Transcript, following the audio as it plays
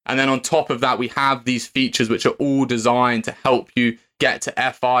And then on top of that, we have these features which are all designed to help you get to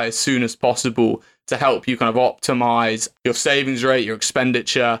FI as soon as possible, to help you kind of optimize your savings rate, your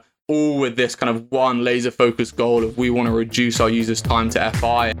expenditure, all with this kind of one laser focused goal of we want to reduce our users' time to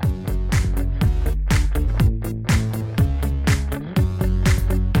FI.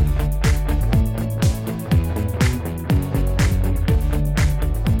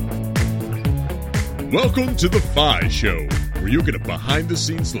 Welcome to the FI Show, where you get a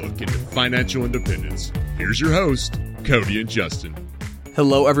behind-the-scenes look into financial independence. Here's your host, Cody and Justin.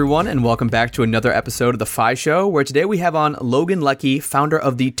 Hello, everyone, and welcome back to another episode of the FI Show, where today we have on Logan Leckie, founder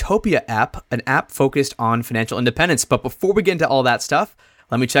of the Topia app, an app focused on financial independence. But before we get into all that stuff,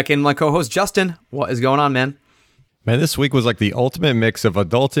 let me check in with my co-host, Justin. What is going on, man? Man, this week was like the ultimate mix of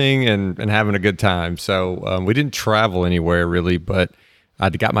adulting and having a good time. So we didn't travel anywhere, really, but I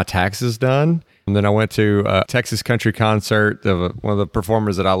got my taxes done. And then I went to a Texas country concert of one of the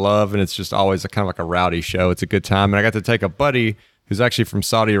performers that I love, and it's just always kind of like a rowdy show. It's a good time. And I got to take a buddy who's actually from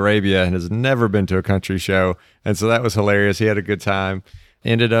Saudi Arabia and has never been to a country show. And so that was hilarious. He had a good time.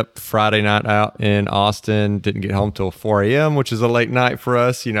 Ended up Friday night out in Austin. Didn't get home till 4 a.m., which is a late night for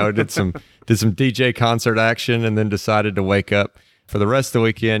us. You know, did some DJ concert action and then decided to wake up for the rest of the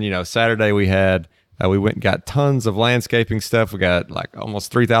weekend. You know, Saturday we went and got tons of landscaping stuff. We got like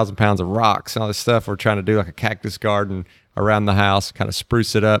almost 3,000 pounds of rocks and all this stuff. We're trying to do like a cactus garden around the house, kind of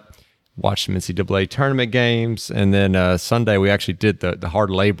spruce it up, watch some NCAA tournament games. And then Sunday, we actually did the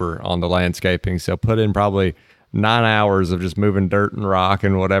hard labor on the landscaping. So put in probably 9 hours of just moving dirt and rock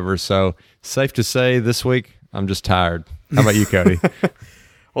and whatever. So safe to say this week, I'm just tired. How about you, Cody?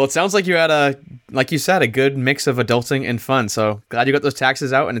 Well, it sounds like you had like you said, a good mix of adulting and fun. So glad you got those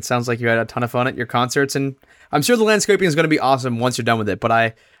taxes out, and it sounds like you had a ton of fun at your concerts. And I'm sure the landscaping is going to be awesome once you're done with it. But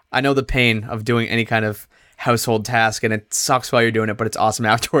I know the pain of doing any kind of household task, and it sucks while you're doing it, but it's awesome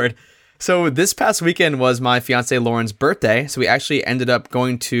afterward. So this past weekend was my fiance Lauren's birthday. So we actually ended up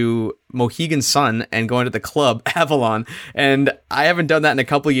going to Mohegan Sun and going to the club Avalon. And I haven't done that in a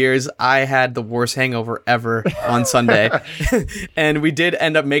couple of years. I had the worst hangover ever on Sunday. And we did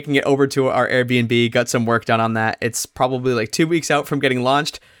end up making it over to our Airbnb, got some work done on that. It's probably like 2 weeks out from getting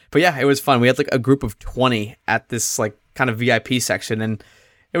launched. But yeah, it was fun. We had like a group of 20 at this like kind of VIP section, and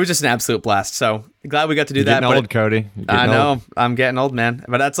it was just an absolute blast. So glad we got to do that. Getting old, Cody. I know. I'm getting old, man.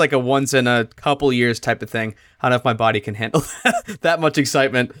 But that's like a once in a couple years type of thing. I don't know if my body can handle that much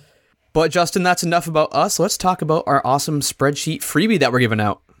excitement. But Justin, that's enough about us. Let's talk about our awesome spreadsheet freebie that we're giving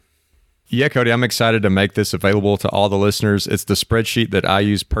out. Yeah, Cody, I'm excited to make this available to all the listeners. It's the spreadsheet that I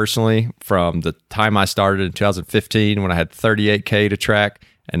use personally from the time I started in 2015 when I had 38K to track.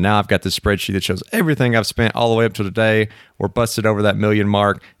 And now I've got this spreadsheet that shows everything I've spent all the way up to today. We're busted over that million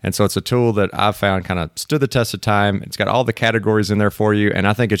mark. And so it's a tool that I've found kind of stood the test of time. It's got all the categories in there for you. And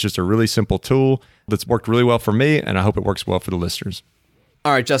I think it's just a really simple tool that's worked really well for me. And I hope it works well for the listeners.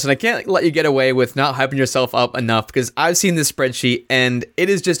 All right, Justin, I can't let you get away with not hyping yourself up enough, because I've seen this spreadsheet and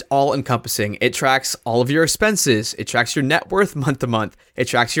it is just all encompassing. It tracks all of your expenses. It tracks your net worth month to month. It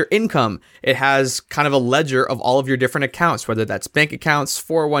tracks your income. It has kind of a ledger of all of your different accounts, whether that's bank accounts,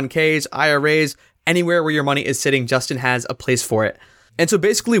 401ks, IRAs, anywhere where your money is sitting, Justin has a place for it. And so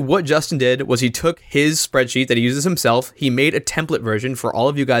basically what Justin did was he took his spreadsheet that he uses himself, he made a template version for all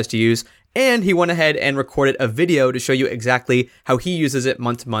of you guys to use, and he went ahead and recorded a video to show you exactly how he uses it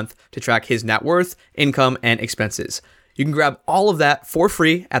month to month to track his net worth, income, and expenses. You can grab all of that for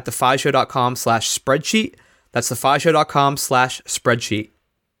free at thefishow.com/spreadsheet. That's thefishow.com/spreadsheet.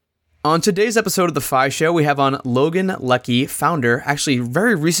 On today's episode of The FI Show, we have on Logan Leckie, founder, actually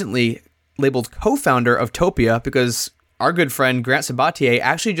very recently labeled co-founder of Topia, because our good friend Grant Sabatier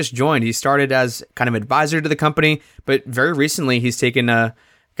actually just joined. He started as kind of advisor to the company, but very recently he's taken a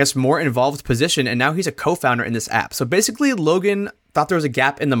more involved position, and now he's a co-founder in this app. So basically, Logan thought there was a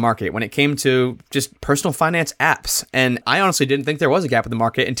gap in the market when it came to just personal finance apps. And I honestly didn't think there was a gap in the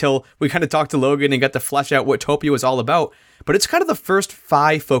market until we kind of talked to Logan and got to flesh out what Topia was all about. But it's kind of the first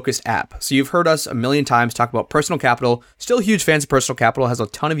FI-focused app. So you've heard us a million times talk about Personal Capital. Still huge fans of Personal Capital, has a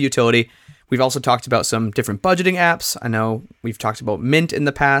ton of utility. We've also talked about some different budgeting apps. I know we've talked about Mint in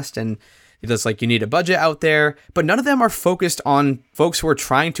the past, and it's like you need a budget out there, but none of them are focused on folks who are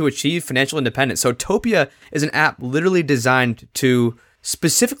trying to achieve financial independence. So Topia is an app literally designed to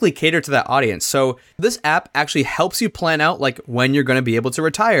specifically cater to that audience. So this app actually helps you plan out like when you're going to be able to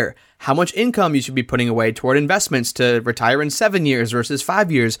retire, how much income you should be putting away toward investments to retire in 7 years versus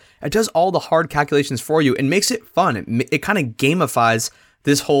 5 years. It does all the hard calculations for you and makes it fun. It kind of gamifies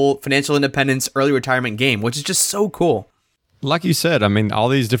this whole financial independence, early retirement game, which is just so cool. Like you said, I mean, all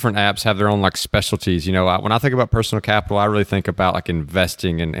these different apps have their own like specialties. You know, when I think about personal capital, I really think about like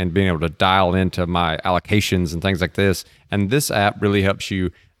investing and being able to dial into my allocations and things like this. And this app really helps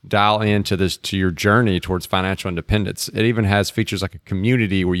you dial into this to your journey towards financial independence. It even has features like a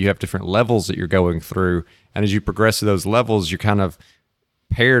community where you have different levels that you're going through. And as you progress to those levels, you're kind of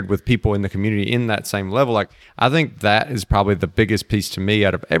paired with people in the community in that same level. Like, I think that is probably the biggest piece to me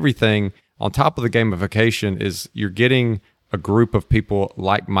out of everything. On top of the gamification is you're getting a group of people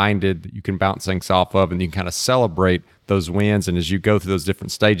like-minded that you can bounce things off of, and you can kind of celebrate those wins and as you go through those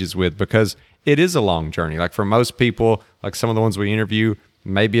different stages with, because it is a long journey. Like for most people, like some of the ones we interview,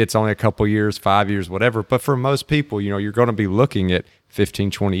 maybe it's only a couple years, 5 years, whatever. But for most people, you're going to be looking at 15,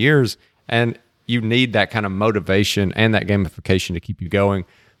 20 years, and you need that kind of motivation and that gamification to keep you going.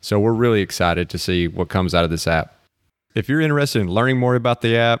 So we're really excited to see what comes out of this app. If you're interested in learning more about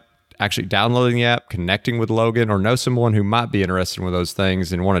the app, actually downloading the app, connecting with Logan, or know someone who might be interested in those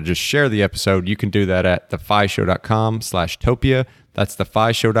things and want to just share the episode, you can do that at thefishow.com/Topia. That's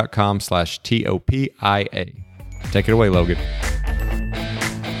thefishow.com/TOPIA. Take it away, Logan.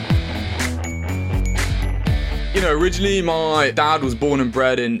 Originally my dad was born and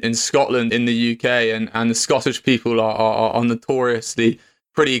bred in Scotland in the UK, and the Scottish people are notoriously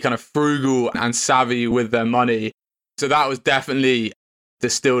pretty kind of frugal and savvy with their money. So that was definitely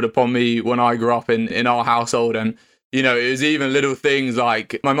distilled upon me when I grew up in our household. And it was even little things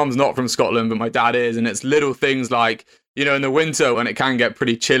like, my mum's not from Scotland but my dad is, and it's little things like, in the winter when it can get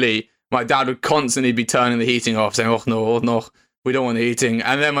pretty chilly, my dad would constantly be turning the heating off, saying, oh no, we don't want the heating.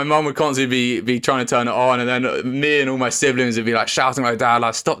 And then my mum would constantly be trying to turn it on, and then me and all my siblings would be like shouting at my dad,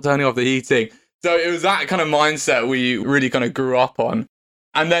 like, stop turning off the heating. So it was that kind of mindset we really kind of grew up on.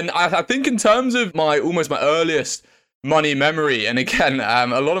 And then I think in terms of my earliest money memory, and again,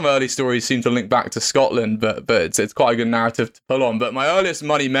 a lot of my early stories seem to link back to Scotland, but it's quite a good narrative to pull on. But my earliest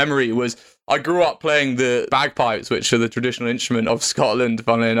money memory was I grew up playing the bagpipes, which are the traditional instrument of Scotland,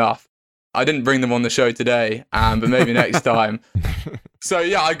 funnily enough. I didn't bring them on the show today, but maybe next time. So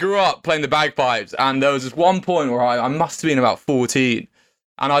yeah, I grew up playing the bagpipes, and there was this one point where I must have been about 14,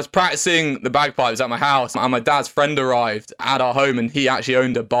 and I was practicing the bagpipes at my house, and my dad's friend arrived at our home, and he actually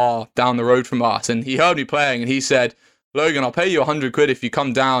owned a bar down the road from us, and he heard me playing, and he said, Logan, I'll pay you 100 quid if you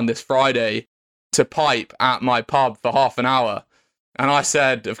come down this Friday to pipe at my pub for half an hour. And I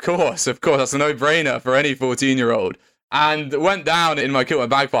said, of course, that's a no-brainer for any 14-year-old. And went down in my kit with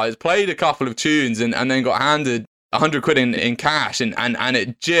bagpipes, played a couple of tunes, and then got handed 100 quid in cash. And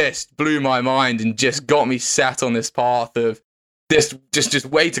it just blew my mind and just got me set on this path of this just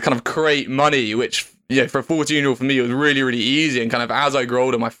way to kind of create money, which, for a 14-year-old for me, it was really, really easy. And kind of as I grew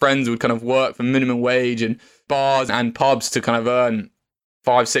older, my friends would kind of work for minimum wage and bars and pubs to kind of earn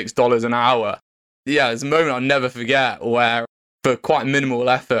 $5-6 an hour. Yeah, there's a moment I'll never forget where for quite minimal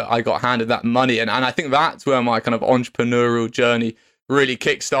effort I got handed that money, and I think that's where my kind of entrepreneurial journey really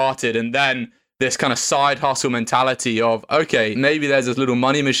kick-started. And then this kind of side hustle mentality of, okay, maybe there's this little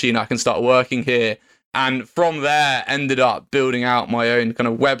money machine, I can start working here. And from there ended up building out my own kind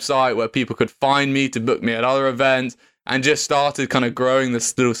of website where people could find me to book me at other events, and just started kind of growing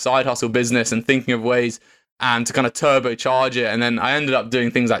this little side hustle business and thinking of ways and to kind of turbocharge it. And then I ended up doing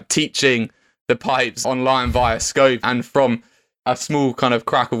things like teaching the pipes online via Scope, and from a small kind of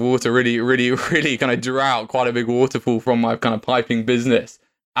crack of water really, really, really kind of drew out quite a big waterfall from my kind of piping business.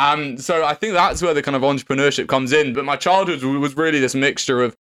 So I think that's where the kind of entrepreneurship comes in. But my childhood was really this mixture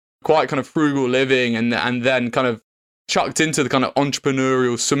of quite kind of frugal living and then kind of chucked into the kind of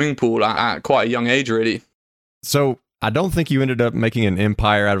entrepreneurial swimming pool at quite a young age, really. So I don't think you ended up making an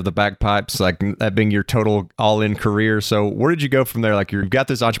empire out of the bagpipes, like that being your total all-in career. So where did you go from there? Like you've got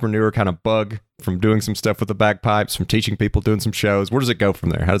this entrepreneur kind of bug from doing some stuff with the bagpipes, from teaching people, doing some shows. Where does it go from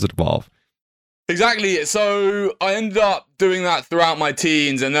there? How does it evolve? Exactly. So I ended up doing that throughout my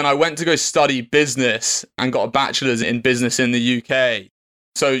teens, and then I went to go study business and got a bachelor's in business in the UK.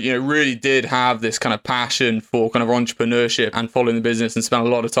 So, really did have this kind of passion for kind of entrepreneurship and following the business, and spent a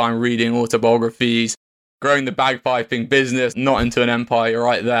lot of time reading autobiographies, growing the bagpiping business, not into an empire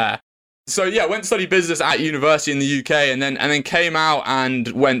right there. So yeah, went to study business at university in the UK, and then came out and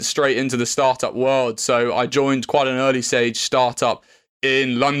went straight into the startup world. So I joined quite an early stage startup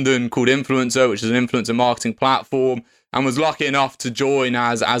in London called Influencer, which is an influencer marketing platform, and was lucky enough to join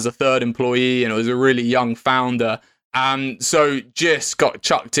as a third employee, and it was a really young founder. So just got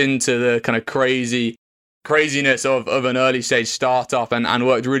chucked into the kind of craziness of an early stage startup, and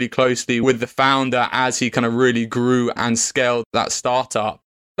worked really closely with the founder as he kind of really grew and scaled that startup.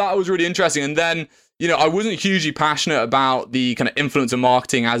 That was really interesting. And then, I wasn't hugely passionate about the kind of influencer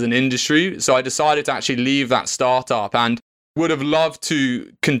marketing as an industry. So I decided to actually leave that startup and would have loved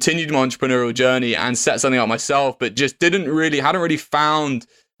to continue my entrepreneurial journey and set something up myself, but just hadn't really found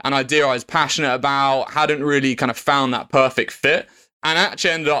an idea I was passionate about, hadn't really kind of found that perfect fit, and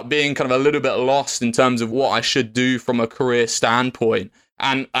actually ended up being kind of a little bit lost in terms of what I should do from a career standpoint.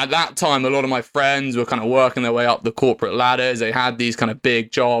 And at that time, a lot of my friends were kind of working their way up the corporate ladders. They had these kind of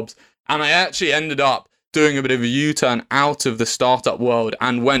big jobs. And I actually ended up doing a bit of a U-turn out of the startup world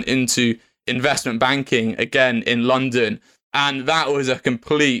and went into investment banking again in London. And that was a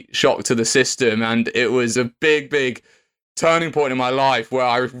complete shock to the system. And it was a big, big turning point in my life where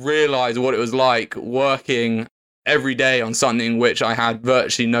I realized what it was like working every day on something which I had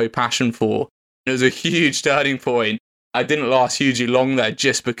virtually no passion for. It was a huge turning point. I didn't last hugely long there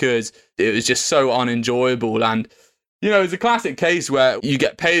just because it was just so unenjoyable. And, it's a classic case where you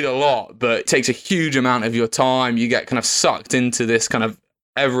get paid a lot, but it takes a huge amount of your time. You get kind of sucked into this kind of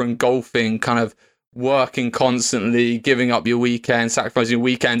ever-engulfing kind of working constantly, giving up your weekends, sacrificing your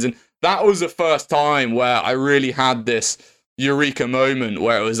weekends. And that was the first time where I really had this eureka moment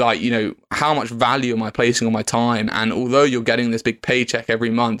where it was like, how much value am I placing on my time? And although you're getting this big paycheck every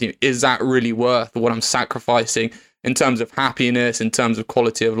month, is that really worth what I'm sacrificing in terms of happiness, in terms of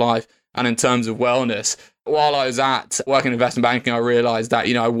quality of life, and in terms of wellness? While I was at working in investment banking, I realized that,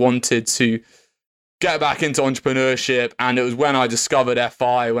 I wanted to get back into entrepreneurship. And it was when I discovered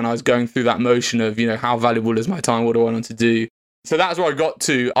FI, when I was going through that motion of, how valuable is my time? What do I want to do? So that's where I got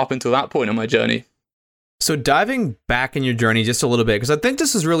to up until that point in my journey. So diving back in your journey just a little bit, because I think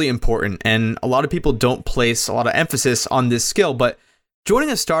this is really important and a lot of people don't place a lot of emphasis on this skill, but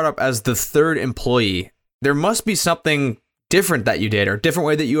joining a startup as the third employee, there must be something different that you did or a different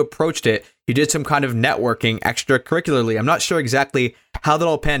way that you approached it. You did some kind of networking extracurricularly. I'm not sure exactly how that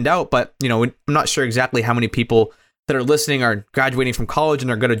all panned out, but I'm not sure exactly how many people that are listening are graduating from college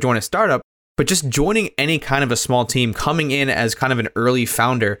and are going to join a startup, but just joining any kind of a small team, coming in as kind of an early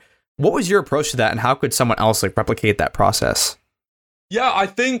founder. What was your approach to that, and how could someone else replicate that process? Yeah, I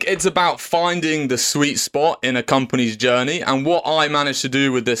think it's about finding the sweet spot in a company's journey. And what I managed to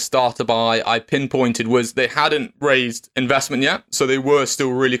do with this startup I pinpointed was they hadn't raised investment yet. So they were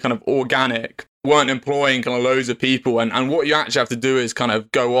still really kind of organic, weren't employing kind of loads of people. And what you actually have to do is kind of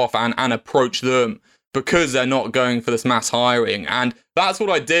go off and approach them because they're not going for this mass hiring. And that's what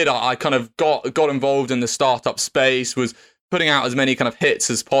I did. I kind of got involved in the startup space, was putting out as many kind of hits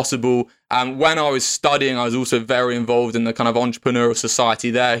as possible. And when I was studying, I was also very involved in the kind of entrepreneurial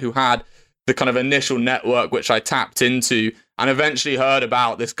society there, who had the kind of initial network, which I tapped into, and eventually heard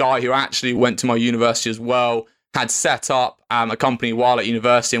about this guy who actually went to my university as well, had set up a company while at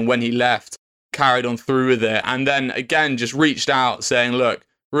university, and when he left, carried on through with it. And then again, just reached out saying, look,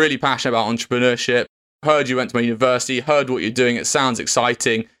 really passionate about entrepreneurship, heard you went to my university, heard what you're doing, it sounds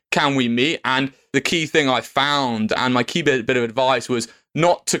exciting, can we meet? And the key thing I found, and my key bit of advice, was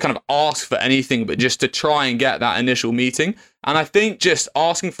not to kind of ask for anything, but just to try and get that initial meeting. And I think just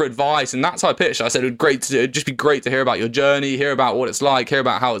asking for advice, and that's how I pitched. I said, it'd just be great to hear about your journey, hear about what it's like, hear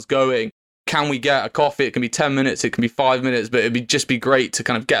about how it's going. Can we get a coffee? It can be 10 minutes, it can be 5 minutes, but it'd just be great to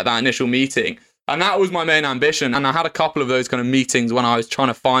kind of get that initial meeting. And that was my main ambition. And I had a couple of those kind of meetings when I was trying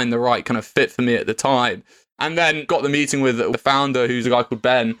to find the right kind of fit for me at the time. And then got the meeting with the founder, who's a guy called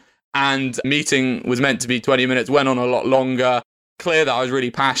Ben. And meeting was meant to be 20 minutes, went on a lot longer. Clear that I was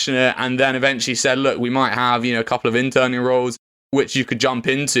really passionate, and then eventually said, look, we might have, a couple of interning roles which you could jump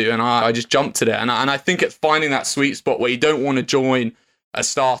into. And I just jumped at it. And I think it's finding that sweet spot where you don't want to join a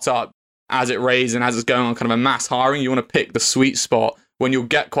startup as it raises and as it's going on kind of a mass hiring. You want to pick the sweet spot when you'll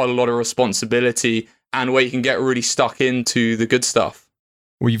get quite a lot of responsibility and where you can get really stuck into the good stuff.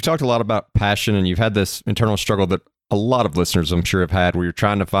 Well, you've talked a lot about passion, and you've had this internal struggle that a lot of listeners, I'm sure, have had, where you're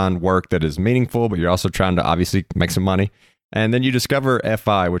trying to find work that is meaningful, but you're also trying to obviously make some money. And then you discover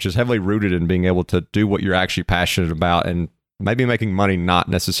FI, which is heavily rooted in being able to do what you're actually passionate about, and maybe making money not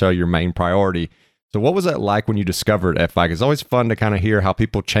necessarily your main priority. So what was that like when you discovered FI? 'Cause it's always fun to kind of hear how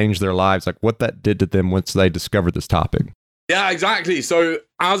people change their lives, like what that did to them once they discovered this topic. Yeah, exactly. So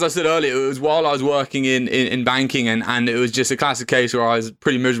as I said earlier, it was while I was working in banking, and it was just a classic case where I was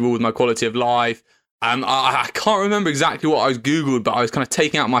pretty miserable with my quality of life. I can't remember exactly what I was Googled, but I was kind of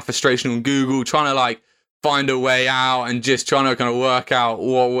taking out my frustration on Google, trying to find a way out and just trying to kind of work out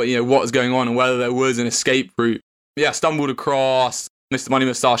what was going on and whether there was an escape route. Yeah, stumbled across Mr. Money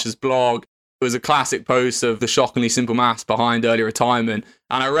Moustache's blog. It was a classic post of the shockingly simple maths behind early retirement.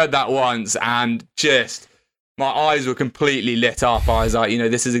 And I read that once and just my eyes were completely lit up. I was like,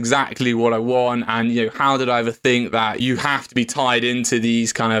 this is exactly what I want. And, how did I ever think that you have to be tied into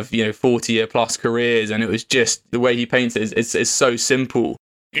these kind of, 40-year plus careers? And it was just the way he paints it is so simple.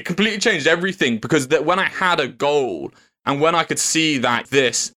 It completely changed everything, because when I had a goal And when I could see that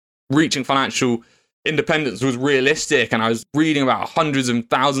this reaching financial independence was realistic, and I was reading about hundreds and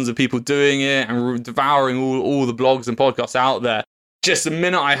thousands of people doing it and devouring all the blogs and podcasts out there, just the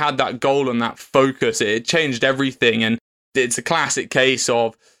minute I had that goal and that focus, it changed everything. And it's a classic case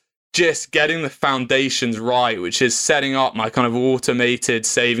of just getting the foundations right, which is setting up my kind of automated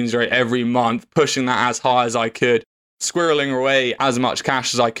savings rate every month, pushing that as high as I could, squirreling away as much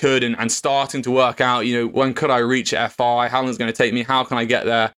cash as I could, and starting to work out, when could I reach FI? How long is it going to take me? How can I get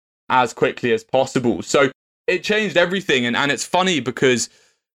there as quickly as possible? So it changed everything. And it's funny because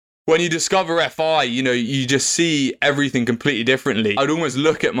when you discover FI, you just see everything completely differently. I'd almost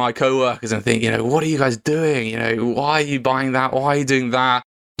look at my coworkers and think, what are you guys doing? Why are you buying that? Why are you doing that?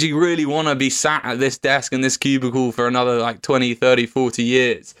 Do you really want to be sat at this desk in this cubicle for another 20, 30, 40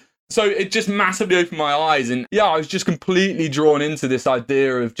 years? So it just massively opened my eyes. And yeah, I was just completely drawn into this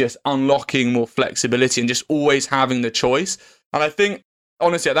idea of just unlocking more flexibility and just always having the choice. And I think,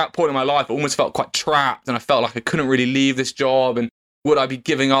 honestly, at that point in my life, I almost felt quite trapped, and I felt like I couldn't really leave this job, and would I be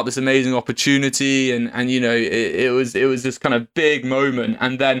giving up this amazing opportunity? And it was this kind of big moment.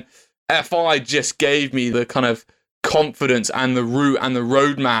 And then FI just gave me the kind of confidence and the route and the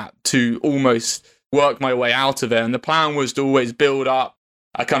roadmap to almost work my way out of it. And the plan was to always build up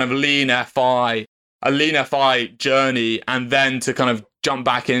a kind of lean FI journey, and then to kind of jump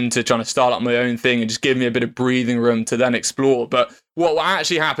back into trying to start up my own thing and just give me a bit of breathing room to then explore. But what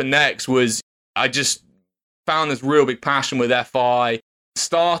actually happened next was I just found this real big passion with FI,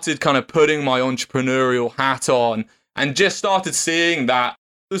 started kind of putting my entrepreneurial hat on, and just started seeing that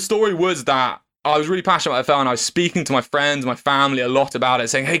the story was that I was really passionate about FI, and I was speaking to my friends, my family a lot about it,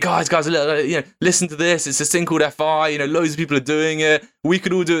 saying, hey guys, listen to this. It's this thing called FI, loads of people are doing it. We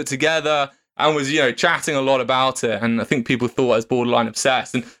could all do it together. And was, chatting a lot about it. And I think people thought I was borderline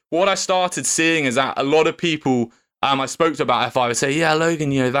obsessed. And what I started seeing is that a lot of people I spoke to about FI would say, yeah, Logan,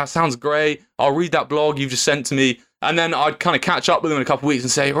 that sounds great. I'll read that blog you've just sent to me. And then I'd kind of catch up with them in a couple of weeks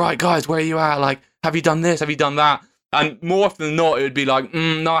and say, right, guys, where are you at? Have you done this? Have you done that? And more often than not, it would be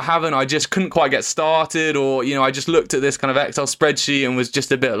no, I haven't. I just couldn't quite get started. Or, I just looked at this kind of Excel spreadsheet and was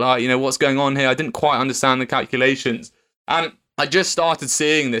just a bit like, what's going on here? I didn't quite understand the calculations. And I just started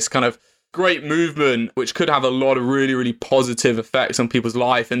seeing this kind of great movement, which could have a lot of really, really positive effects on people's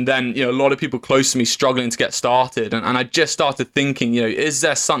life. And then, a lot of people close to me struggling to get started. And I just started thinking, is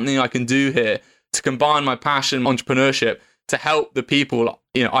there something I can do here to combine my passion, entrepreneurship, to help the people,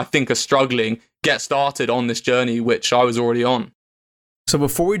 I think are struggling get started on this journey, which I was already on. So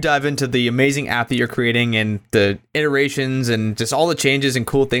before we dive into the amazing app that you're creating and the iterations and just all the changes and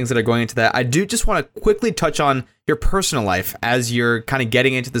cool things that are going into that, I do just want to quickly touch on your personal life as you're kind of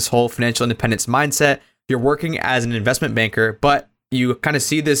getting into this whole financial independence mindset. You're working as an investment banker, but you kind of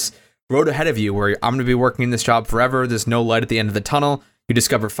see this road ahead of you where I'm going to be working in this job forever. There's no light at the end of the tunnel. You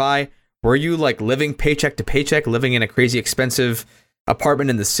discover FI. Were you living paycheck to paycheck, living in a crazy expensive apartment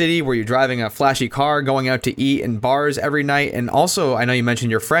in the city? Where you're driving a flashy car, going out to eat in bars every night? And also, I know you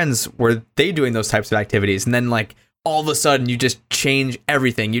mentioned your friends, were they doing those types of activities? And then all of a sudden you just change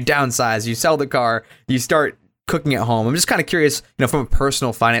everything. You downsize, you sell the car, you start cooking at home. I'm just kind of curious, from a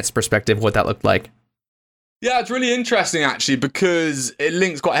personal finance perspective, what that looked like. Yeah, it's really interesting actually, because it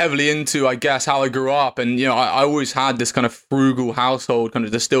links quite heavily into, I guess, how I grew up. And, I always had this kind of frugal household kind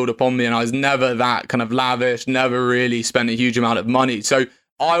of distilled upon me, and I was never that kind of lavish, never really spent a huge amount of money. So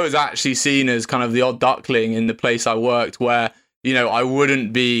I was actually seen as kind of the odd duckling in the place I worked, where, I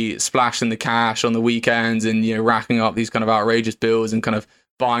wouldn't be splashing the cash on the weekends and, racking up these kind of outrageous bills and kind of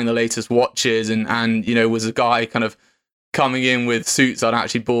buying the latest watches and was a guy kind of coming in with suits I'd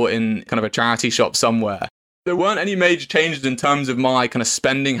actually bought in kind of a charity shop somewhere. There weren't any major changes in terms of my kind of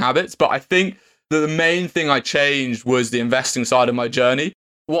spending habits, but I think that the main thing I changed was the investing side of my journey.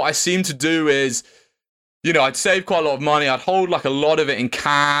 What I seemed to do is, I'd save quite a lot of money. I'd hold a lot of it in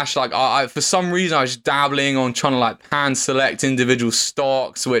cash. I for some reason, I was dabbling on trying to hand select individual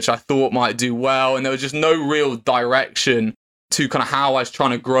stocks, which I thought might do well. And there was just no real direction to kind of how I was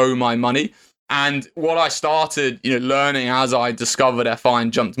trying to grow my money. And what I started, learning as I discovered FI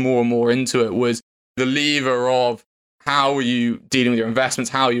and jumped more and more into it was the lever of how are you dealing with your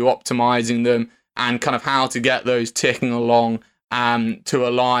investments, how are you optimizing them, and kind of how to get those ticking along to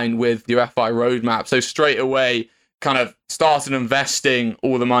align with your FI roadmap. So straight away, kind of started investing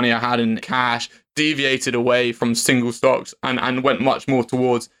all the money I had in cash, deviated away from single stocks and went much more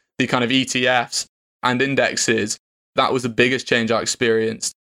towards the kind of ETFs and indexes. That was the biggest change I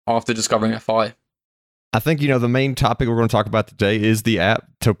experienced after discovering FI. I think, the main topic we're going to talk about today is the app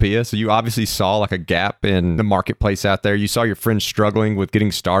Topia. So you obviously saw like a gap in the marketplace out there. You saw your friends struggling with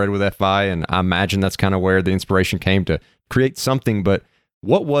getting started with FI, and I imagine that's kind of where the inspiration came to create something. But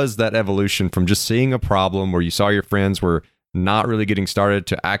what was that evolution from just seeing a problem where you saw your friends were not really getting started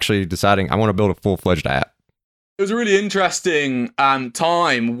to actually deciding, I want to build a full-fledged app? It was a really interesting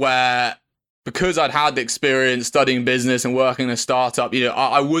time where, because I'd had the experience studying business and working in a startup,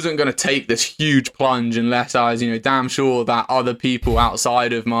 I wasn't going to take this huge plunge unless I was, damn sure that other people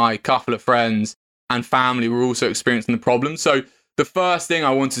outside of my couple of friends and family were also experiencing the problem. So the first thing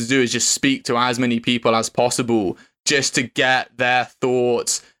I wanted to do is just speak to as many people as possible, just to get their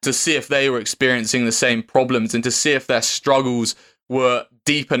thoughts, to see if they were experiencing the same problems and to see if their struggles were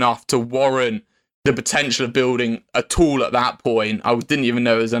deep enough to warrant the potential of building a tool at that point. I didn't even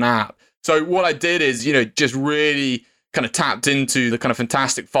know it was an app. So what I did is, just really kind of tapped into the kind of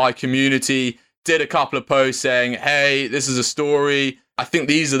Fantastic Fi community, did a couple of posts saying, hey, this is a story. I think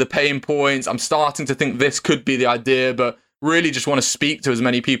these are the pain points. I'm starting to think this could be the idea, but really just want to speak to as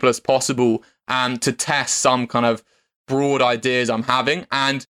many people as possible and to test some kind of broad ideas I'm having.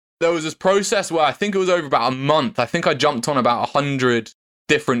 And there was this process where I think it was over about a month. I think I jumped on about 100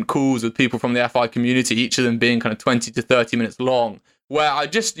 different calls with people from the FI community, each of them being kind of 20 to 30 minutes long, where I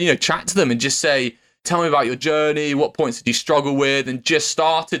just, chat to them and just say, tell me about your journey, what points did you struggle with, and just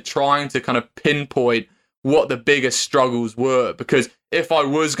started trying to kind of pinpoint what the biggest struggles were. Because if I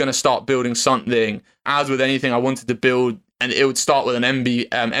was going to start building something, as with anything I wanted to build, and it would start with an MVP,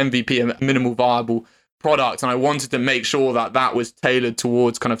 a minimal viable product, and I wanted to make sure that that was tailored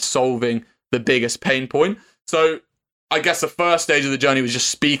towards kind of solving the biggest pain point. So I guess the first stage of the journey was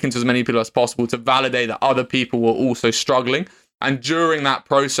just speaking to as many people as possible to validate that other people were also struggling. And during that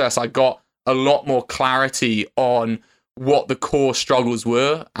process, I got a lot more clarity on what the core struggles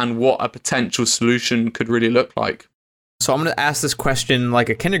were and what a potential solution could really look like. So I'm going to ask this question like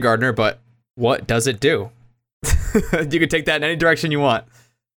a kindergartner, but what does it do? You can take that in any direction you want.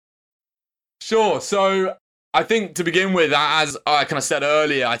 Sure. So I think to begin with, as I kind of said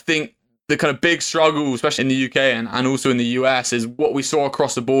earlier, I think the kind of big struggle, especially in the UK and also in the US, is what we saw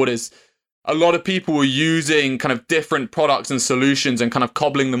across the board is a lot of people were using kind of different products and solutions and kind of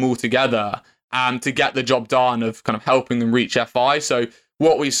cobbling them all together to get the job done of kind of helping them reach FI. So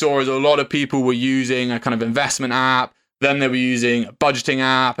what we saw is a lot of people were using a kind of investment app, then they were using a budgeting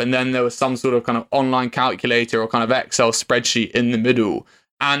app, and then there was some sort of kind of online calculator or kind of Excel spreadsheet in the middle.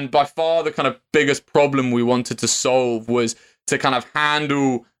 And by far the kind of biggest problem we wanted to solve was to kind of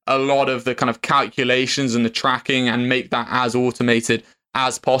handle a lot of the kind of calculations and the tracking and make that as automated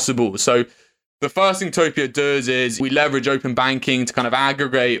as possible. So the first thing Topia does is we leverage open banking to kind of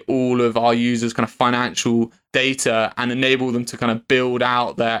aggregate all of our users' kind of financial data and enable them to kind of build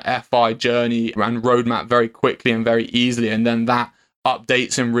out their FI journey and roadmap very quickly and very easily. And then that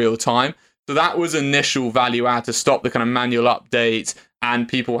updates in real time. So that was initial value add to stop the kind of manual updates and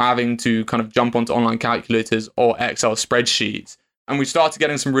people having to kind of jump onto online calculators or Excel spreadsheets. And we started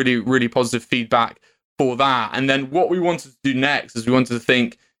getting some really, really positive feedback for that. And then what we wanted to do next is we wanted to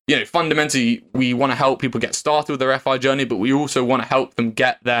think, fundamentally, we want to help people get started with their FI journey, but we also want to help them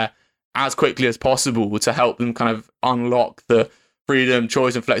get there as quickly as possible to help them kind of unlock the freedom,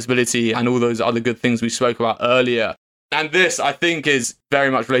 choice, and flexibility and all those other good things we spoke about earlier. And this, I think, is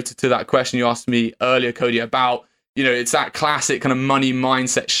very much related to that question you asked me earlier, Cody, about, it's that classic kind of money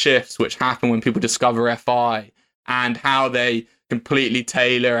mindset shifts which happen when people discover FI and how they completely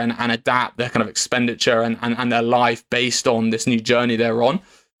tailor and adapt their kind of expenditure and their life based on this new journey they're on.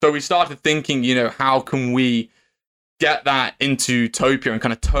 So we started thinking, how can we get that into Topia and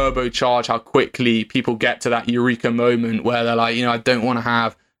kind of turbocharge how quickly people get to that eureka moment where they're like, I don't want to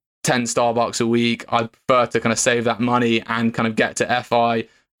have 10 Starbucks a week. I'd prefer to kind of save that money and kind of get to FI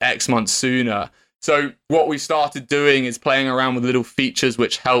X months sooner. So what we started doing is playing around with little features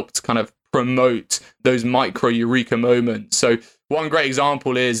which helped kind of promote those micro eureka moments. So one great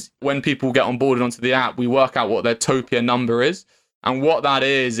example is when people get onboarded onto the app, we work out what their Topia number is. And what that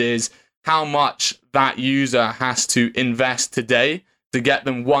is how much that user has to invest today to get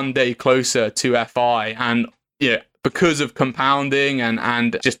them one day closer to FI. And because of compounding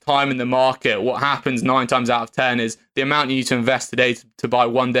and just time in the market, what happens 9 times out of 10 is the amount you need to invest today to buy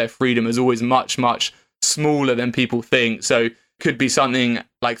one day of freedom is always much, much smaller than people think. So it could be something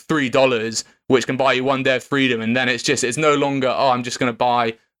like $3, which can buy you one day of freedom. And then it's no longer, I'm just going to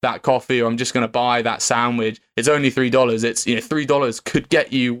buy that coffee or I'm just going to buy that sandwich. It's only $3. It's, $3 could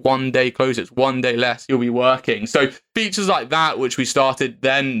get you one day closer. It's one day less you'll be working. So features like that, which we started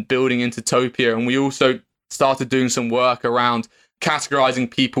then building into Topia. And we also started doing some work around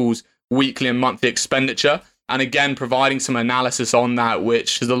categorizing people's weekly and monthly expenditure. And again, providing some analysis on that,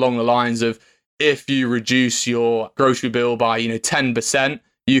 which is along the lines of, if you reduce your grocery bill by 10%,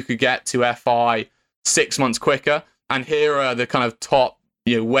 you could get to FI 6 months quicker. And here are the kind of top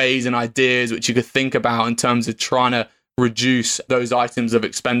ways and ideas which you could think about in terms of trying to reduce those items of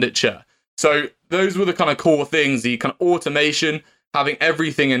expenditure. So those were the kind of core things: the kind of automation, having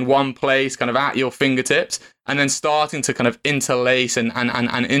everything in one place, kind of at your fingertips, and then starting to kind of interlace and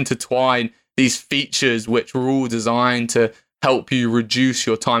intertwine these features which were all designed to help you reduce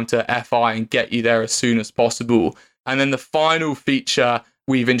your time to FI and get you there as soon as possible. And then the final feature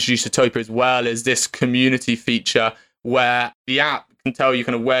we've introduced to Topia as well is this community feature, where the app can tell you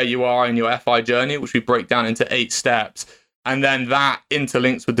kind of where you are in your FI journey, which we break down into 8 steps. And then that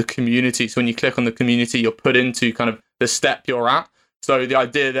interlinks with the community. So when you click on the community, you're put into kind of the step you're at. So the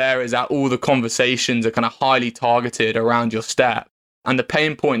idea there is that all the conversations are kind of highly targeted around your step. And the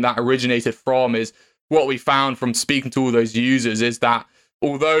pain point that originated from is, what we found from speaking to all those users is that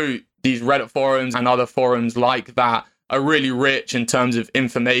although these Reddit forums and other forums like that are really rich in terms of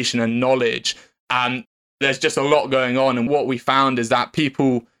information and knowledge, and there's just a lot going on. And what we found is that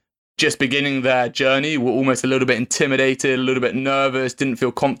people just beginning their journey were almost a little bit intimidated, a little bit nervous, didn't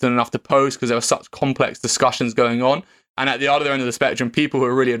feel confident enough to post because there were such complex discussions going on. And at the other end of the spectrum, people who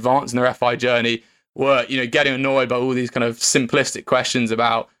are really advanced in their FI journey were, getting annoyed by all these kind of simplistic questions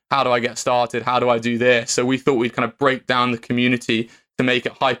about, how do I get started? How do I do this? So we thought we'd kind of break down the community to make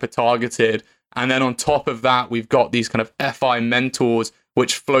it hyper targeted. And then on top of that, we've got these kind of FI mentors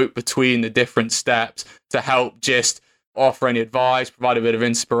which float between the different steps to help just offer any advice, provide a bit of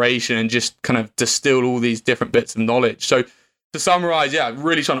inspiration, and just kind of distill all these different bits of knowledge. So to summarize,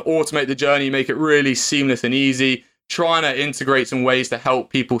 really trying to automate the journey, make it really seamless and easy, trying to integrate some ways to help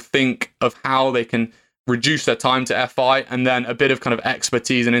people think of how they can reduce their time to FI, and then a bit of kind of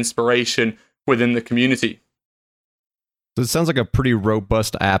expertise and inspiration within the community. So it sounds like a pretty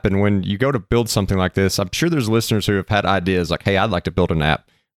robust app. And when you go to build something like this, I'm sure there's listeners who have had ideas like, hey, I'd like to build an app.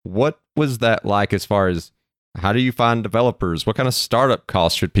 What was that like as far as how do you find developers? What kind of startup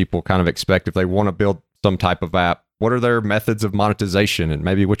costs should people kind of expect if they want to build some type of app? What are their methods of monetization? And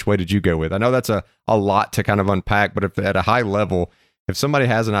maybe which way did you go with? I know that's a lot to kind of unpack, but if at a high level, if somebody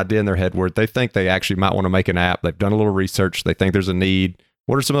has an idea in their head where they think they actually might want to make an app, they've done a little research, they think there's a need,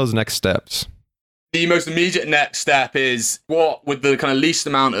 what are some of those next steps? The most immediate next step is, what with the kind of least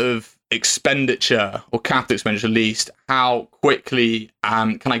amount of expenditure or capital expenditure least, how quickly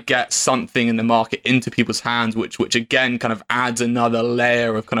can I get something in the market into people's hands, which again kind of adds another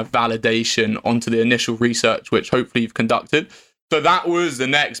layer of kind of validation onto the initial research, which hopefully you've conducted. So that was the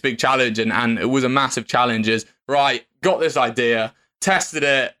next big challenge, and it was a massive challenge. Is right, got this idea, tested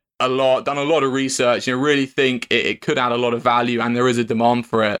it a lot, done a lot of research, really think it could add a lot of value and there is a demand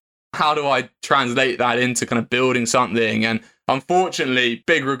for it. How do I translate that into kind of building something? And unfortunately,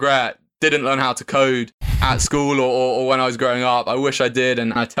 big regret, didn't learn how to code at school or when I was growing up. I wish I did,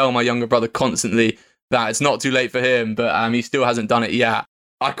 and I tell my younger brother constantly that it's not too late for him, but he still hasn't done it yet.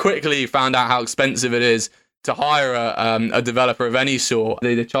 I quickly found out how expensive it is to hire a developer of any sort.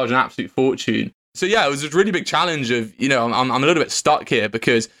 They charge an absolute fortune. So yeah, it was a really big challenge of, I'm a little bit stuck here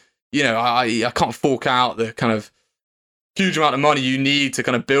because, I can't fork out the kind of huge amount of money you need to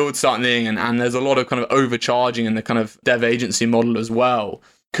kind of build something, and there's a lot of kind of overcharging in the kind of dev agency model as well.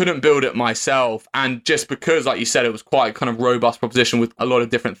 Couldn't build it myself, and just because, like you said, it was quite a kind of robust proposition with a lot of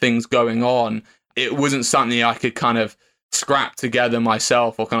different things going on, it wasn't something I could kind of scrap together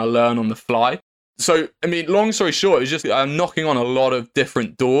myself or kind of learn on the fly. So, long story short, it was just I'm knocking on a lot of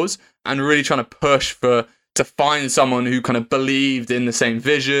different doors and really trying to push to find someone who kind of believed in the same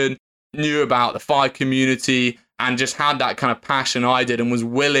vision, knew about the FI community, and just had that kind of passion I did and was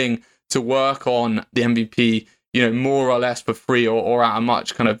willing to work on the MVP, more or less for free or at a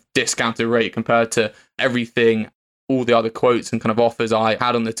much kind of discounted rate compared to everything, all the other quotes and kind of offers I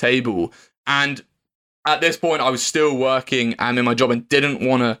had on the table. And at this point, I was still working in my job and didn't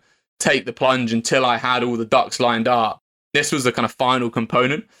want to take the plunge until I had all the ducks lined up. This was the kind of final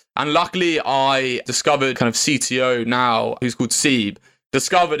component. And luckily, I discovered kind of CTO now, who's called Seb.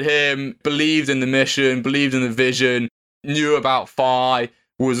 Discovered him, believed in the mission, believed in the vision, knew about FI,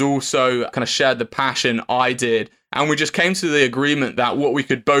 was also kind of shared the passion I did. And we just came to the agreement that what we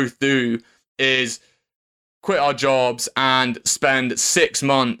could both do is quit our jobs and spend 6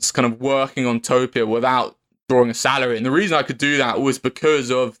 months kind of working on Topia without drawing a salary. And the reason I could do that was because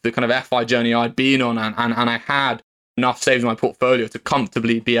of the kind of FI journey I'd been on, and I had enough savings in my portfolio to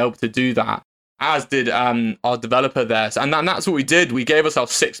comfortably be able to do that, as did our developer there. And that's what we did. We gave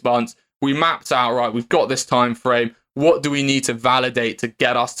ourselves 6 months. We mapped out, right, we've got this time frame. what do we need to validate to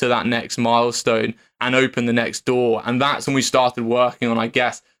get us to that next milestone and open the next door? And that's when we started working on, I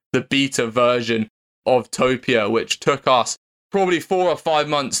guess, the beta version of Topia, which took us probably 4 or 5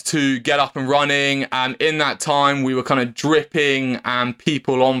 months to get up and running. And in that time, we were kind of dripping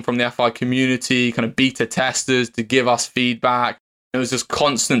people on from the FI community, kind of beta testers to give us feedback. It was this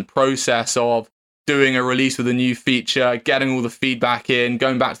constant process of doing a release with a new feature, getting all the feedback in,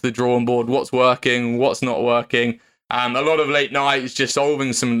 going back to the drawing board, what's working, what's not working. A lot of late nights just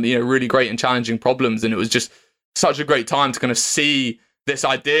solving some really great and challenging problems. And it was just such a great time to kind of see this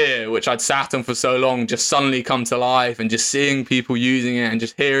idea, which I'd sat on for so long, just suddenly come to life, and just seeing people using it and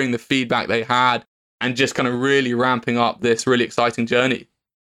just hearing the feedback they had, and just kind of really ramping up this really exciting journey.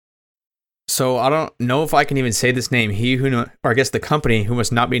 So I don't know if I can even say this name, or I guess the company who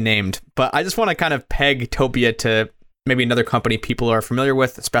must not be named, but I just want to kind of peg Topia to maybe another company people are familiar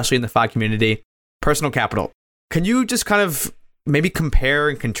with, especially in the FI community, Personal Capital. Can you just kind of maybe compare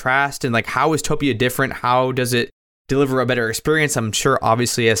and contrast, and like, how is Topia different? How does it deliver a better experience? I'm sure,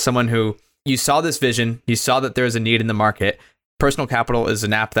 obviously, as someone who, you saw this vision, you saw that there's a need in the market. Personal Capital is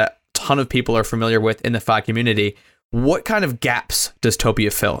an app that a ton of people are familiar with in the FI community. What kind of gaps does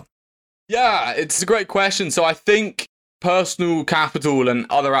Topia fill? Yeah, it's a great question. So I think Personal Capital and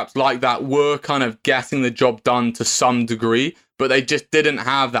other apps like that were kind of getting the job done to some degree, but they just didn't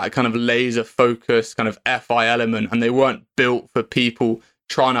have that kind of laser focused kind of FI element, and they weren't built for people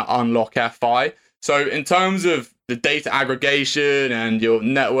trying to unlock FI. So in terms of the data aggregation and your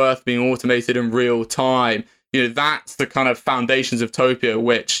net worth being automated in real time, that's the kind of foundations of Topia,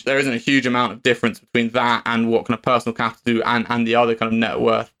 which there isn't a huge amount of difference between that and what kind of Personal Capital do and the other kind of net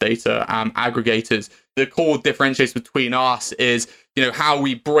worth data aggregators. The core differentiator between us is, how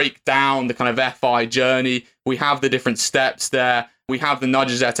we break down the kind of FI journey. We have the different steps there. We have the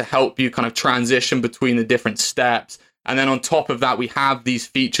nudges there to help you kind of transition between the different steps. And then on top of that, we have these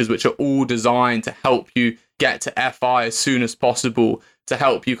features which are all designed to help you get to FI as soon as possible, to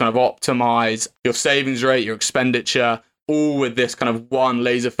help you kind of optimize your savings rate, your expenditure, all with this kind of one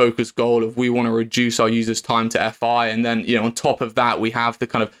laser focused goal of we want to reduce our users' time to FI. And then, on top of that, we have the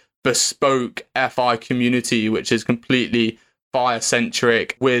kind of bespoke FI community, which is completely FI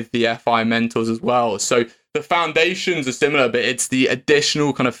centric with the FI mentors as well. So the foundations are similar, but it's the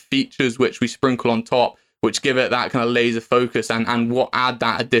additional kind of features which we sprinkle on top, which give it that kind of laser focus and what add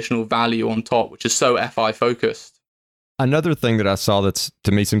that additional value on top, which is so FI focused. Another thing that I saw that's,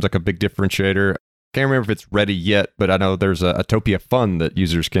 to me, seems like a big differentiator. Can't remember if it's ready yet, but I know there's a Topia fund that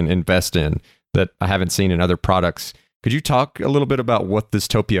users can invest in that I haven't seen in other products. Could you talk a little bit about what this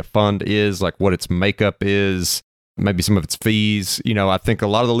Topia fund is, like what its makeup is, maybe some of its fees? I think a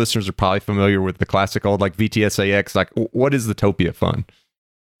lot of the listeners are probably familiar with the classic old like VTSAX. Like, what is the Topia fund?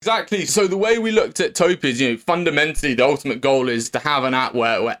 Exactly. So the way we looked at Topia is, fundamentally, the ultimate goal is to have an app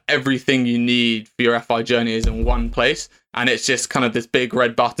where everything you need for your FI journey is in one place. And it's just kind of this big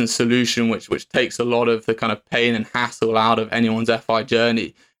red button solution, which takes a lot of the kind of pain and hassle out of anyone's FI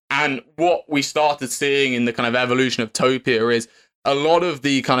journey. And what we started seeing in the kind of evolution of Topia is a lot of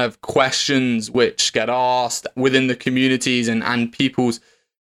the kind of questions which get asked within the communities and people's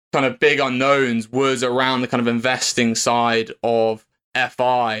kind of big unknowns was around the kind of investing side of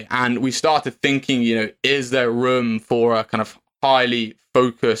FI. And we started thinking, is there room for a kind of highly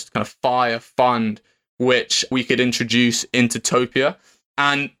focused kind of FIRE fund which we could introduce into Topia?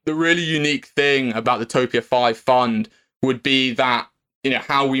 And the really unique thing about the Topia 5 fund would be that,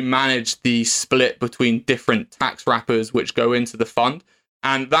 how we manage the split between different tax wrappers which go into the fund.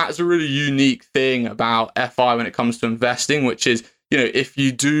 And that's a really unique thing about FI when it comes to investing, which is, if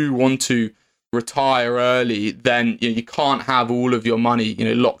you do want to retire early, then you can't have all of your money,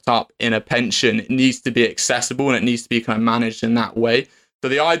 locked up in a pension. It needs to be accessible and it needs to be kind of managed in that way. So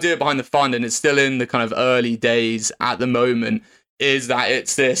the idea behind the fund, and it's still in the kind of early days at the moment, is that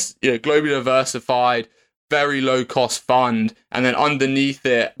it's this globally diversified, very low cost fund. And then underneath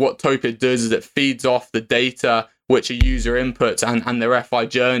it, what Topia does is it feeds off the data which a user inputs and their FI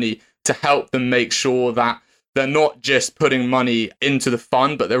journey to help them make sure that they're not just putting money into the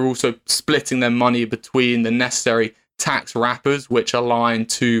fund, but they're also splitting their money between the necessary tax wrappers which align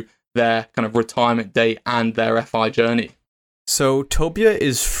to their kind of retirement date and their FI journey. So Topia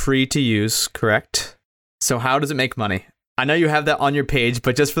is free to use, correct? So how does it make money? I know you have that on your page,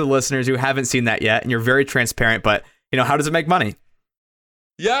 but just for the listeners who haven't seen that yet, and you're very transparent, but how does it make money?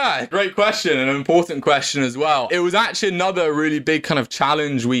 Yeah, great question, and an important question as well. It was actually another really big kind of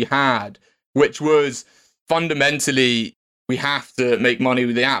challenge we had, which was fundamentally we have to make money.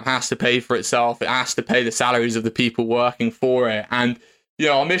 The app has to pay for itself. It has to pay the salaries of the people working for it. And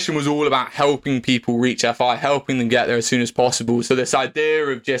our mission was all about helping people reach FI, helping them get there as soon as possible. So this idea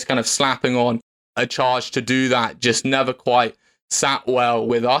of just kind of slapping on a charge to do that just never quite sat well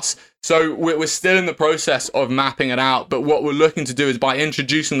with us. So we're still in the process of mapping it out. But what we're looking to do is by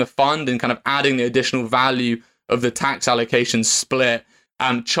introducing the fund and kind of adding the additional value of the tax allocation split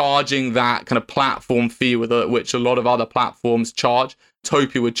and charging that kind of platform fee with which a lot of other platforms charge,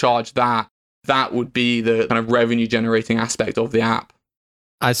 Topia would charge that. That would be the kind of revenue generating aspect of the app.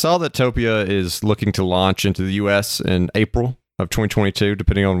 I saw that Topia is looking to launch into the US in April of 2022,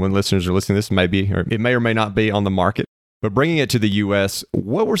 depending on when listeners are listening to this, maybe, or it may or may not be on the market. But bringing it to the US,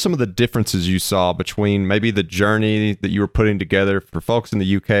 what were some of the differences you saw between maybe the journey that you were putting together for folks in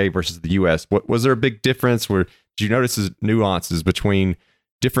the UK versus the US? Was there a big difference? Did you notice nuances between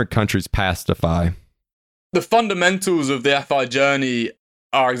different countries past FI? The fundamentals of the FI journey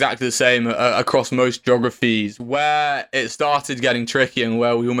are exactly the same across most geographies. Where it started getting tricky and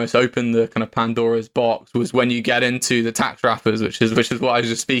where we almost opened the kind of Pandora's box was when you get into the tax wrappers, which is what I was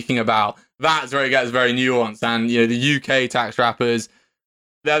just speaking about. That's where it gets very nuanced. And the UK tax wrappers,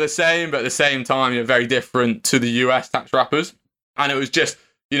 they're the same, but at the same time, very different to the US tax wrappers. And it was just,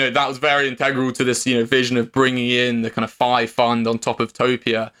 that was very integral to this, vision of bringing in the kind of FI fund on top of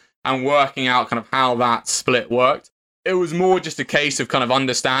Topia and working out kind of how that split worked. It was more just a case of kind of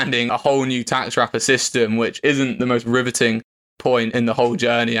understanding a whole new tax wrapper system, which isn't the most riveting point in the whole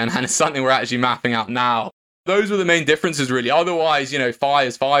journey. And it's something we're actually mapping out now. Those were the main differences, really. Otherwise, FI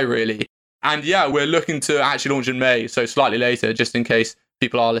is FI, really. And yeah, we're looking to actually launch in May, so slightly later, just in case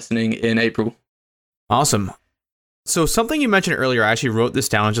people are listening in April. Awesome. So something you mentioned earlier, I actually wrote this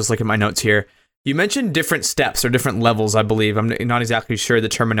down just like in my notes here. You mentioned different steps or different levels, I believe. I'm not exactly sure the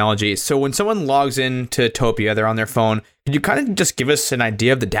terminology. So when someone logs into Topia, they're on their phone, could you kind of just give us an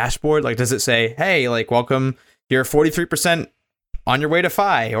idea of the dashboard? Like, does it say, hey, welcome, you're 43% on your way to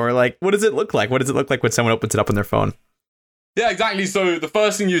FI? Or what does it look like? What does it look like when someone opens it up on their phone? Yeah, exactly. So the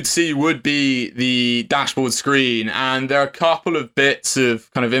first thing you'd see would be the dashboard screen. And there are a couple of bits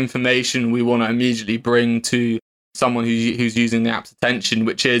of kind of information we want to immediately bring to someone who's using the app's attention,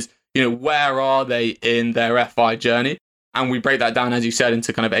 which is, where are they in their FI journey? And we break that down, as you said,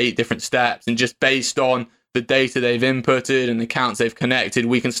 into kind of 8 different steps. And just based on the data they've inputted and the accounts they've connected,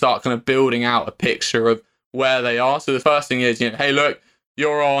 we can start kind of building out a picture of where they are. So the first thing is, hey, look,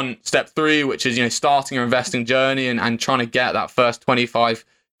 you're on step 3, which is, starting your investing journey and trying to get that first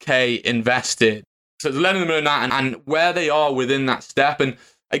 25K invested. So it's letting them know that and where they are within that step. And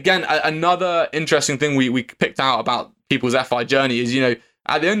again, another interesting thing we picked out about people's FI journey is,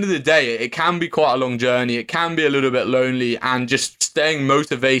 at the end of the day, it can be quite a long journey. It can be a little bit lonely, and just staying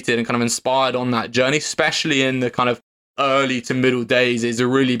motivated and kind of inspired on that journey, especially in the kind of early to middle days, is a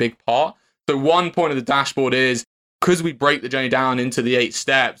really big part. So one point of the dashboard is, because we break the journey down into the 8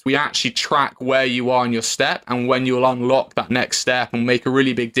 steps, we actually track where you are in your step and when you'll unlock that next step, and make a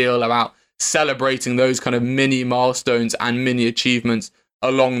really big deal about celebrating those kind of mini milestones and mini achievements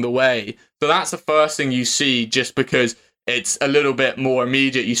along the way. So that's the first thing you see, just because it's a little bit more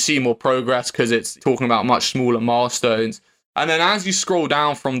immediate. You see more progress because it's talking about much smaller milestones. And then as you scroll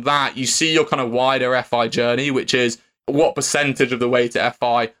down from that, you see your kind of wider FI journey, which is what percentage of the way to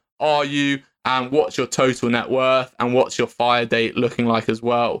FI are you, and what's your total net worth, and what's your fire date looking like as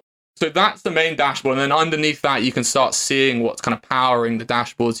well. So that's the main dashboard. And then underneath that, you can start seeing what's kind of powering the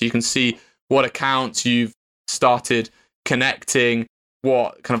dashboard. So you can see what accounts you've started connecting,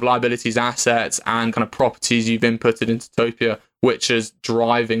 what kind of liabilities, assets, and kind of properties you've inputted into Topia, which is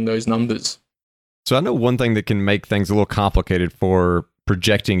driving those numbers. So I know one thing that can make things a little complicated for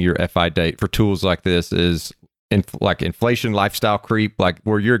projecting your FI date for tools like this is inflation, lifestyle creep,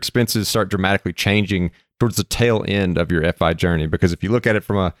 where your expenses start dramatically changing towards the tail end of your FI journey. Because if you look at it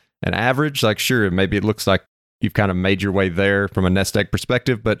from an average, sure, maybe it looks like you've kind of made your way there from a nest egg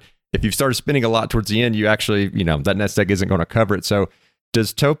perspective. But if you've started spending a lot towards the end, you actually, that nest egg isn't going to cover it. So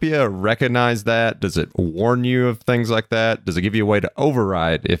does Topia recognize that? Does it warn you of things like that? Does it give you a way to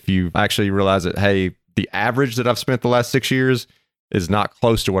override if you actually realize that, hey, the average that I've spent the last 6 years is not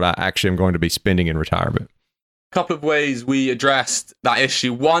close to what I actually am going to be spending in retirement? A couple of ways we addressed that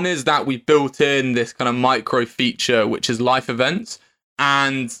issue. One is that we built in this kind of micro feature, which is life events.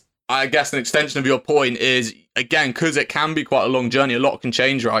 And I guess an extension of your point is, again, because it can be quite a long journey, a lot can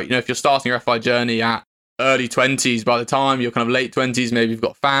change, right? If you're starting your FI journey at early 20s, by the time you're kind of late 20s, maybe you've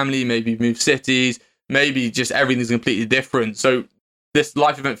got family, maybe you've moved cities, maybe just everything's completely different. So this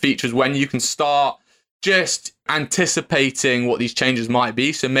life event feature is when you can start just anticipating what these changes might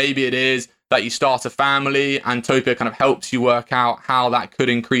be. So maybe it is that you start a family and Topia kind of helps you work out how that could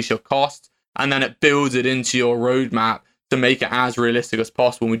increase your costs. And then it builds it into your roadmap to make it as realistic as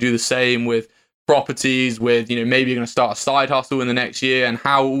possible. And we do the same with properties, with, maybe you're going to start a side hustle in the next year, and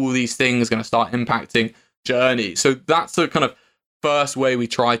how all these things are going to start impacting journey. So that's the kind of first way we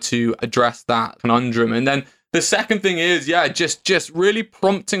try to address that conundrum. And then the second thing is, just really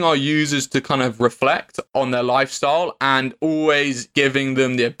prompting our users to kind of reflect on their lifestyle, and always giving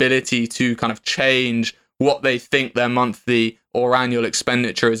them the ability to kind of change what they think their monthly or annual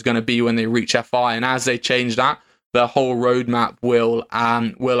expenditure is going to be when they reach FI. And as they change that, the whole roadmap will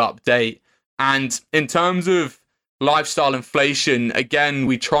update. And in terms of lifestyle inflation, again,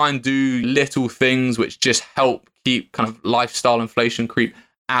 we try and do little things which just help keep kind of lifestyle inflation creep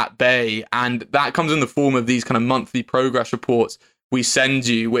at bay. And that comes in the form of these kind of monthly progress reports we send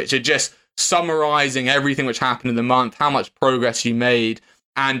you, which are just summarizing everything which happened in the month, how much progress you made,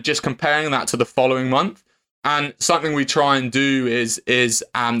 and just comparing that to the following month. And something we try and do is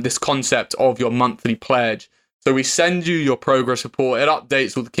this concept of your monthly pledge. So we send you your progress report. It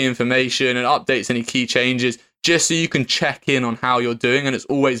updates all the key information, and updates any key changes, just so you can check in on how you're doing. And it's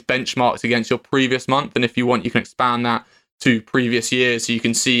always benchmarked against your previous month. And if you want, you can expand that to previous years, so you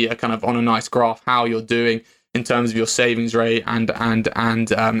can see a kind of on a nice graph how you're doing in terms of your savings rate and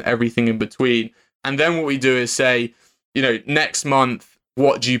everything in between. And then what we do is say, next month,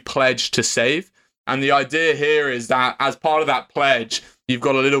 what do you pledge to save? And the idea here is that as part of that pledge, you've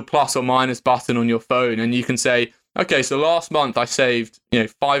got a little plus or minus button on your phone, and you can say, okay, so last month I saved,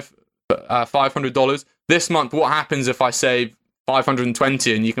 $500. This month, what happens if I save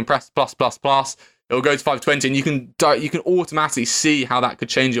 520? And you can press plus. It'll go to 520, and you can automatically see how that could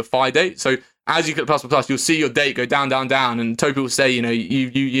change your FI date. So as you click plus, you'll see your date go down, and Topia will say,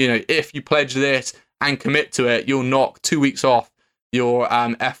 if you pledge this and commit to it, you'll knock 2 weeks off your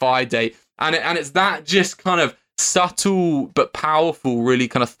FI date. And it's that just kind of subtle but powerful, really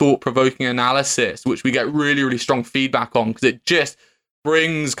kind of thought-provoking analysis, which we get really, really strong feedback on, because it just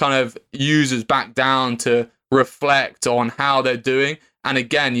brings kind of users back down to reflect on how they're doing. And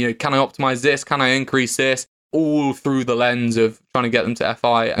again, can I optimize this? Can I increase this? All through the lens of trying to get them to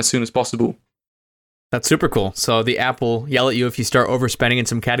FI as soon as possible. That's super cool. So the app will yell at you if you start overspending in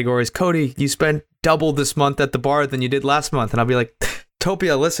some categories. Cody, you spent double this month at the bar than you did last month. And I'll be like,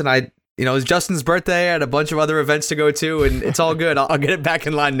 Topia, listen, it's Justin's birthday. I had a bunch of other events to go to, and it's all good. I'll get it back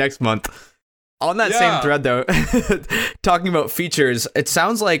in line next month. On that same thread, though, talking about features, it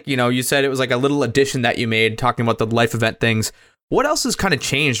sounds like, you said it was like a little addition that you made, talking about the life event things. What else has kind of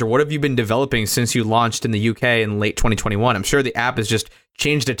changed, or what have you been developing since you launched in the UK in late 2021? I'm sure the app has just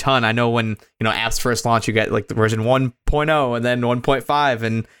changed a ton. I know when, apps first launch, you get like the version 1.0 and then 1.5,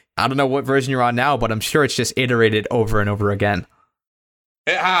 and I don't know what version you're on now, but I'm sure it's just iterated over and over again.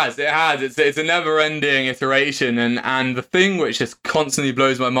 It has. It's a never-ending iteration, and the thing which just constantly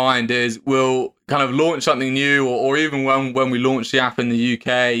blows my mind is we'll kind of launch something new, or even when we launched the app in the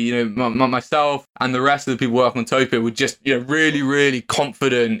UK, myself and the rest of the people working on Topia were just really, really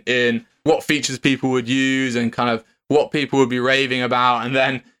confident in what features people would use and kind of what people would be raving about. And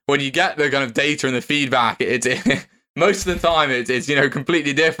then when you get the kind of data and the feedback, it's most of the time it's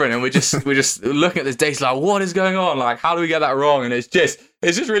completely different, and we're just looking at this data like, what is going on? Like, how do we get that wrong? And it's just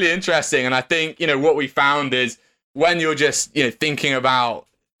really interesting. And I think what we found is when you're just thinking about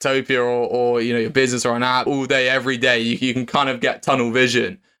Topia or your business or an app all day every day, you can kind of get tunnel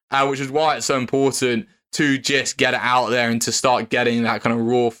vision, which is why it's so important to just get it out there and to start getting that kind of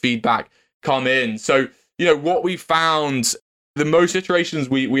raw feedback come in. So what we found, the most iterations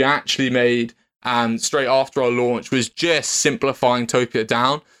we actually made straight after our launch was just simplifying Topia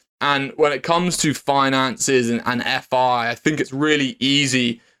down. And when it comes to finances and FI, I think it's really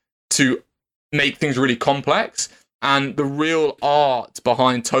easy to make things really complex. And the real art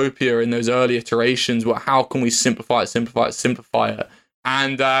behind Topia in those early iterations were, how can we simplify it?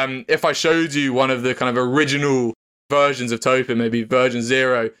 And if I showed you one of the kind of original versions of Topia, maybe version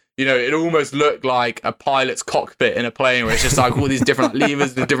 0, it almost looked like a pilot's cockpit in a plane, where it's just like all these different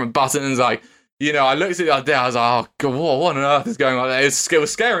levers, the different buttons, like, I looked at it the other day, I was like, oh, God, what on earth is going on? It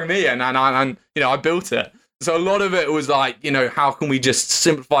was scaring me, and I built it. So a lot of it was like, how can we just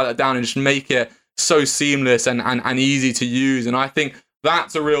simplify that down and just make it so seamless and easy to use? And I think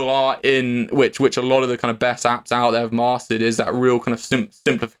that's a real art in which a lot of the kind of best apps out there have mastered, is that real kind of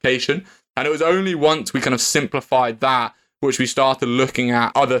simplification. And it was only once we kind of simplified that, which we started looking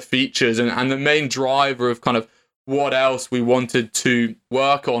at other features, and the main driver of kind of what else we wanted to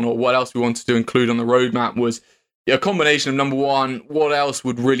work on, or what else we wanted to include on the roadmap, was a combination of, number one, what else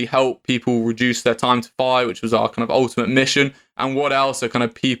would really help people reduce their time to FI, which was our kind of ultimate mission, and what else are kind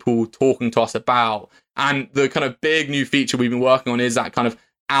of people talking to us about. And the kind of big new feature we've been working on is that kind of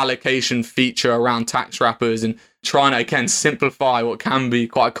allocation feature around tax wrappers and trying to, again, simplify what can be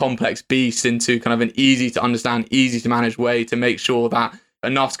quite a complex beast into kind of an easy to understand, easy to manage way to make sure that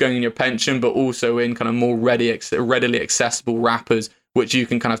enough's going in your pension, but also in kind of more readily accessible wrappers, which you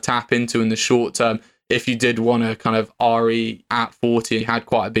can kind of tap into in the short term if you did want to kind of RE at 40 and had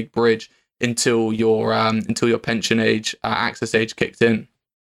quite a big bridge until your pension age, access age kicked in.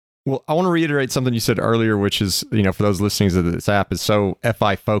 Well, I want to reiterate something you said earlier, which is, for those listeners that this app is so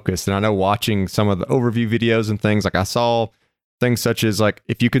FI focused. And I know watching some of the overview videos and things, like I saw things such as like,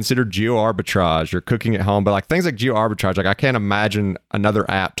 if you consider geo arbitrage or cooking at home, but like things like geo arbitrage, like I can't imagine another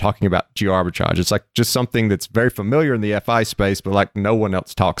app talking about geo arbitrage. It's like just something that's very familiar in the FI space, but like no one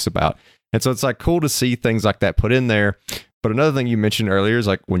else talks about. And so it's like cool to see things like that put in there. But another thing you mentioned earlier is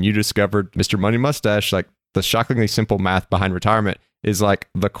like when you discovered Mr. Money Mustache, like the shockingly simple math behind retirement is like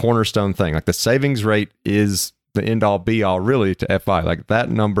the cornerstone thing. Like the savings rate is the end all be all really to FI. Like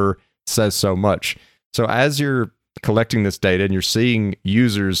that number says so much. So as you're collecting this data and you're seeing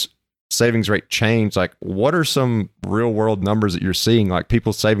users' savings rate change, like what are some real world numbers that you're seeing, like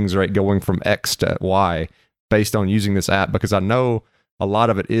people's savings rate going from X to Y based on using this app? Because I know a lot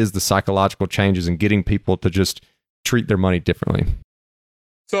of it is the psychological changes and getting people to just treat their money differently.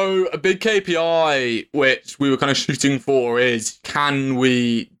 So a big KPI which we were kind of shooting for is, can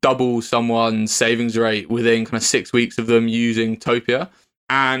we double someone's savings rate within kind of 6 weeks of them using Topia?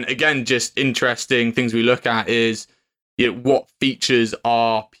 And again, just interesting things we look at is, what features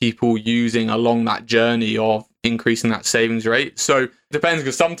are people using along that journey of increasing that savings rate? So it depends,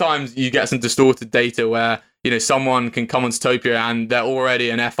 because sometimes you get some distorted data where, someone can come onto Topia and they're already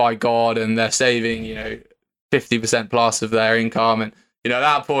an FI god and they're saving, 50% plus of their income. And, at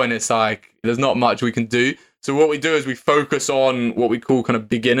that point, it's like, there's not much we can do. So what we do is we focus on what we call kind of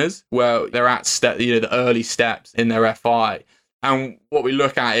beginners, where they're at the early steps in their FI. And what we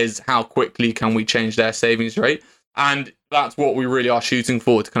look at is how quickly can we change their savings rate? And that's what we really are shooting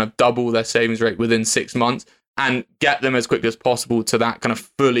for, to kind of double their savings rate within 6 months and get them as quickly as possible to that kind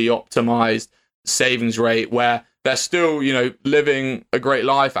of fully optimized savings rate where they're still, living a great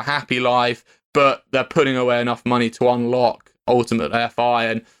life, a happy life, but they're putting away enough money to unlock ultimate FI.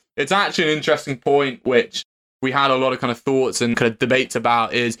 And it's actually an interesting point, which we had a lot of kind of thoughts and kind of debates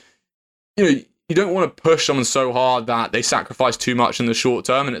about is, you don't want to push someone so hard that they sacrifice too much in the short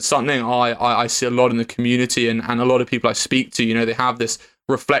term. And it's something I see a lot in the community and a lot of people I speak to, they have this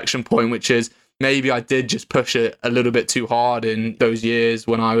reflection point, which is maybe I did just push it a little bit too hard in those years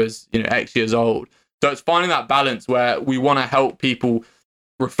when I was, X years old. So it's finding that balance where we want to help people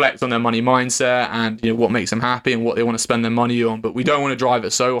reflect on their money mindset and what makes them happy and what they want to spend their money on. But we don't want to drive it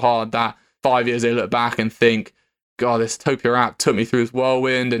so hard that 5 years they look back and think, God, this Topia app took me through this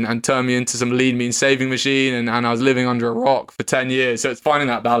whirlwind and turned me into some lean, mean saving machine, and I was living under a rock for 10 years. So it's finding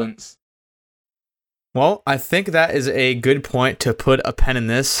that balance. Well, I think that is a good point to put a pen in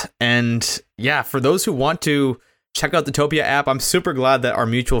this. And yeah, for those who want to check out the Topia app, I'm super glad that our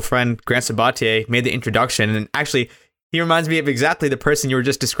mutual friend Grant Sabatier made the introduction. And actually, he reminds me of exactly the person you were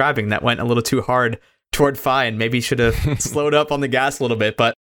just describing that went a little too hard toward FI and maybe should have slowed up on the gas a little bit.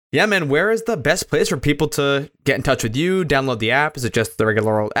 But yeah, man, where is the best place for people to get in touch with you, download the app? Is it just the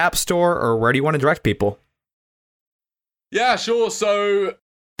regular old app store, or where do you want to direct people? Yeah, sure. So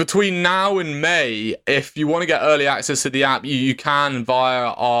between now and May, if you want to get early access to the app, you can via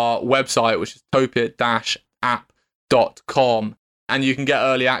our website, which is topia-app.com, and you can get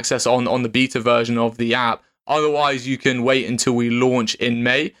early access on the beta version of the app. Otherwise, you can wait until we launch in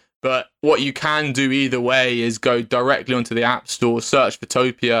May. But what you can do either way is go directly onto the App Store, search for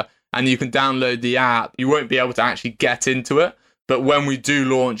Topia, and you can download the app. You won't be able to actually get into it, but when we do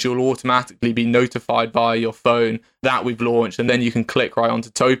launch, you'll automatically be notified via your phone that we've launched, and then you can click right onto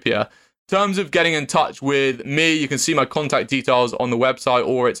Topia. In terms of getting in touch with me, you can see my contact details on the website,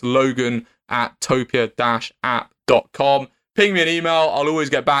 or it's logan@topia-app.com. Ping me an email. I'll always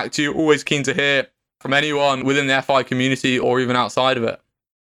get back to you. Always keen to hear from anyone within the FI community or even outside of it.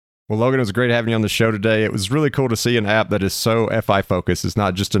 Well, Logan, it was great having you on the show today. It was really cool to see an app that is so FI focused. It's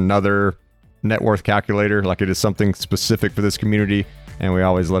not just another net worth calculator, like it is something specific for this community. And we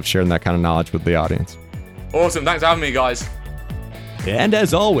always love sharing that kind of knowledge with the audience. Awesome. Thanks for having me, guys. And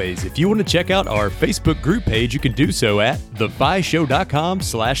as always, if you want to check out our Facebook group page, you can do so at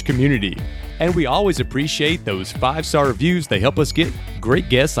thefishow.com/community. And we always appreciate those 5-star reviews. They help us get great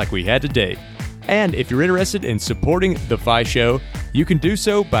guests like we had today. And if you're interested in supporting The Fi Show, you can do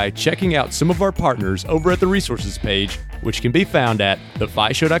so by checking out some of our partners over at the resources page, which can be found at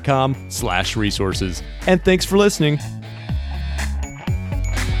thefishow.com/resources. And thanks for listening.